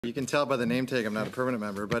You can tell by the name tag I'm not a permanent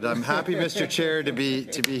member, but I'm happy, Mr. Chair, to be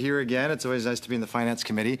here again. It's always nice to be in the Finance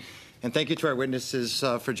Committee. And thank you to our witnesses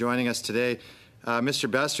for joining us today. Mr.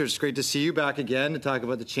 Bester, it's great to see you back again to talk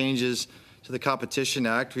about the changes to the Competition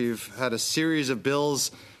Act. We've had a series of bills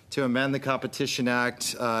to amend the Competition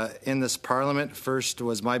Act in this Parliament. First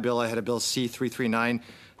was my bill. I had a Bill C-339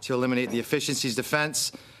 to eliminate the efficiencies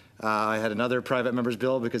defence. I had another private member's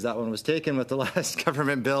bill because that one was taken with the last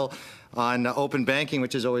government bill on open banking,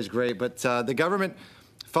 which is always great. But the government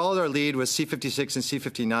followed our lead with C-56 and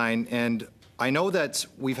C-59. And I know that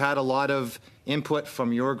we've had a lot of input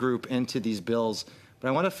from your group into these bills. But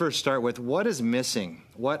I want to first start with what is missing?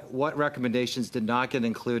 What recommendations did not get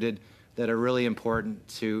included that are really important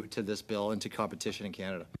to this bill and to competition in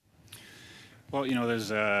Canada? Well, you know,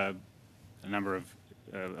 there's a number of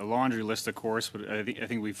a laundry list, of course, but I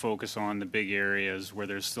think we focus on the big areas where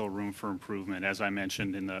there's still room for improvement. As I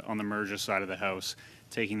mentioned, on the merger side of the House,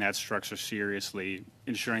 taking that structure seriously,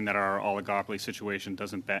 ensuring that our oligopoly situation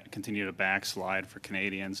doesn't continue to backslide for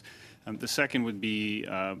Canadians. The second would be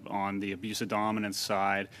on the abuse of dominance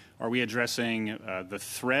side. Are we addressing the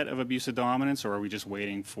threat of abuse of dominance, or are we just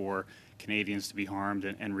waiting for Canadians to be harmed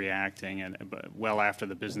and reacting, and well after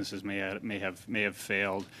the businesses may have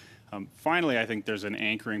failed? Finally, I think there's an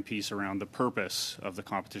anchoring piece around the purpose of the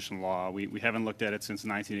competition law. We haven't looked at it since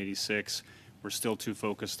 1986. We're still too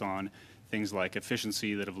focused on things like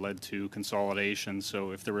efficiency that have led to consolidation.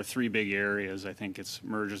 So if there were three big areas, I think it's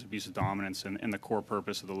mergers, abuse of dominance, and the core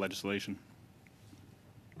purpose of the legislation.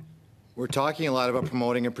 We're talking a lot about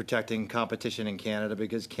promoting and protecting competition in Canada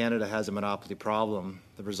because Canada has a monopoly problem.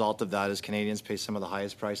 The result of that is Canadians pay some of the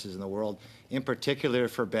highest prices in the world, in particular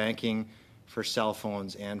for banking, for cell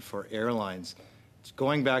phones, and for airlines.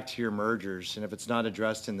 Going back to your mergers, and if it's not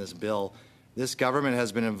addressed in this bill, this government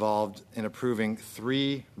has been involved in approving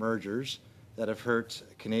 3 mergers that have hurt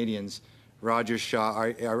Canadians: Rogers Shaw,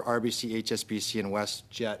 RBC, HSBC, and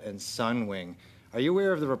WestJet, and Sunwing. Are you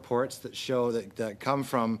aware of the reports that show that come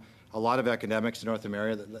from a lot of academics in North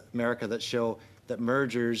America that show that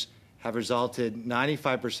mergers have resulted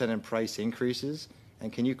 95% in price increases?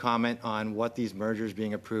 And can you comment on what these mergers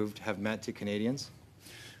being approved have meant to Canadians?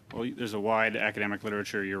 Well, there's a wide academic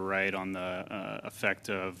literature, you're right, on the effect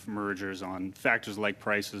of mergers on factors like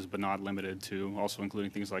prices, but not limited to, also including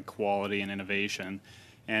things like quality and innovation.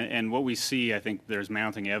 And what we see, I think there's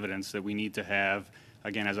mounting evidence that we need to have,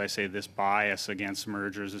 again, as I say, this bias against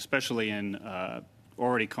mergers, especially in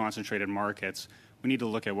already concentrated markets. We need to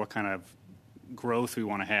look at what kind of growth we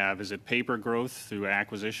want to have. Is it paper growth through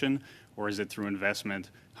acquisition, or is it through investment,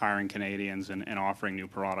 hiring Canadians and offering new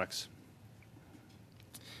products?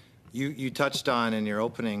 You touched on in your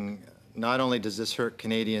opening, not only does this hurt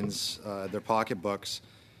Canadians, their pocketbooks,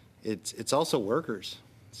 it's also workers.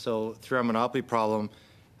 So through our monopoly problem,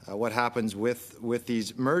 what happens with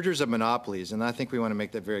these mergers of monopolies, and I think we want to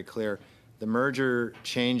make that very clear, the merger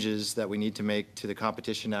changes that we need to make to the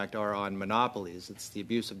Competition Act are on monopolies. It's the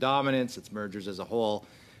abuse of dominance, it's mergers as a whole.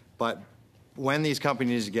 But when these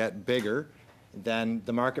companies get bigger, then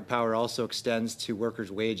the market power also extends to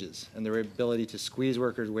workers' wages and their ability to squeeze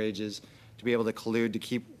workers' wages, to be able to collude to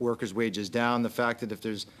keep workers' wages down. The fact that if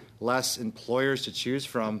there's less employers to choose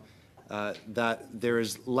from, that there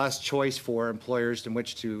is less choice for employers in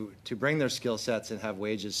which to bring their skill sets and have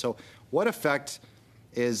wages. So what effect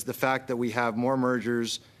is the fact that we have more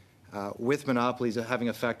mergers with monopolies having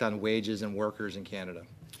effect on wages and workers in Canada?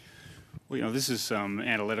 Well, you know, this is some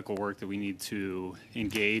analytical work that we need to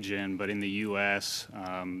engage in, but in the U.S.,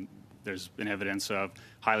 there's been evidence of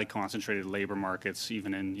highly concentrated labor markets,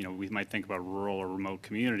 even in, you know, we might think about rural or remote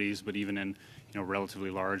communities, but even in, you know, relatively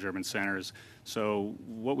large urban centers. So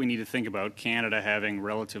what we need to think about, Canada having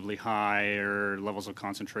relatively higher levels of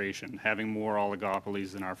concentration, having more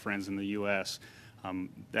oligopolies than our friends in the U.S.,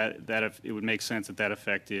 it would make sense that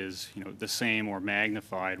effect is, you know, the same or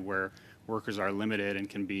magnified, where workers are limited and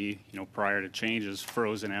can be, you know, prior to changes,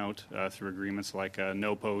 frozen out through agreements like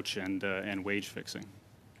no poach and wage fixing.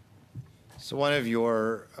 So one of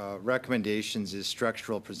your recommendations is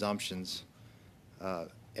structural presumptions.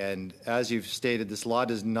 And as you've stated, this law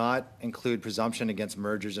does not include presumption against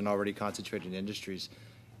mergers in already concentrated industries.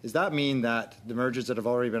 Does that mean that the mergers that have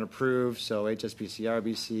already been approved, so HSBC,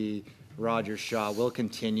 RBC, Rogers, Shaw, will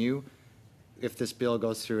continue if this bill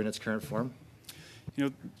goes through in its current form? You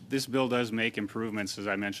know, this bill does make improvements, as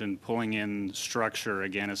I mentioned. Pulling in structure,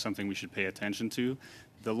 again, is something we should pay attention to.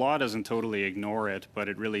 The law doesn't totally ignore it, but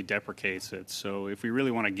it really deprecates it. So if we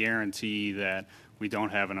really want to guarantee that we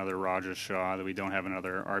don't have another Rogers Shaw, that we don't have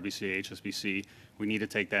another RBC, HSBC, we need to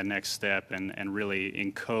take that next step and really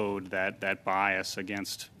encode that bias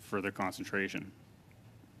against further concentration.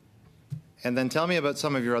 And then tell me about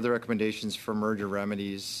some of your other recommendations for merger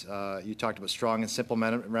remedies. You talked about strong and simple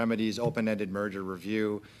remedies, open-ended merger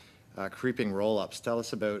review, creeping roll-ups. Tell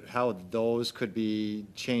us about how those could be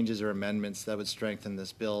changes or amendments that would strengthen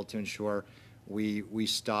this bill to ensure we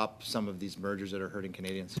stop some of these mergers that are hurting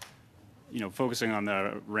Canadians. Focusing on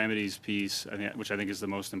the remedies piece, which I think is the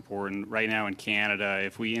most important. Right now in Canada,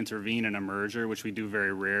 if we intervene in a merger, which we do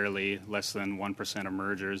very rarely, less than 1% of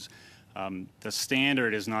mergers, the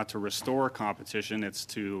standard is not to restore competition, it's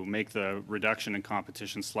to make the reduction in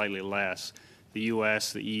competition slightly less. The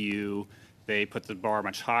US, the EU, they put the bar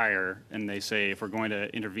much higher, and they say if we're going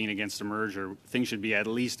to intervene against a merger, things should be at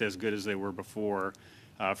least as good as they were before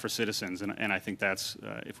for citizens. And I think that's,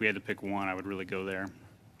 if we had to pick one, I would really go there.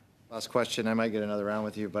 Last question, I might get another round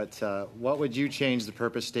with you, but what would you change the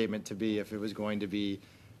purpose statement to be if it was going to be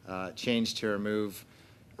changed to remove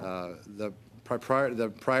the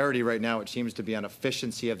priority right now, it seems to be on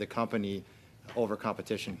efficiency of the company over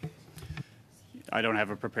competition? I don't have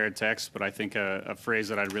a prepared text, but I think a phrase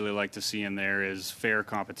that I'd really like to see in there is fair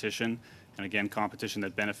competition. And again, competition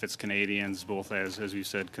that benefits Canadians, both as you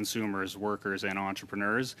said, consumers, workers, and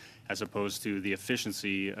entrepreneurs, as opposed to the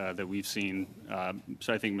efficiency that we've seen,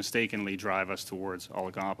 so I think mistakenly drive us towards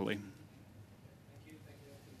oligopoly.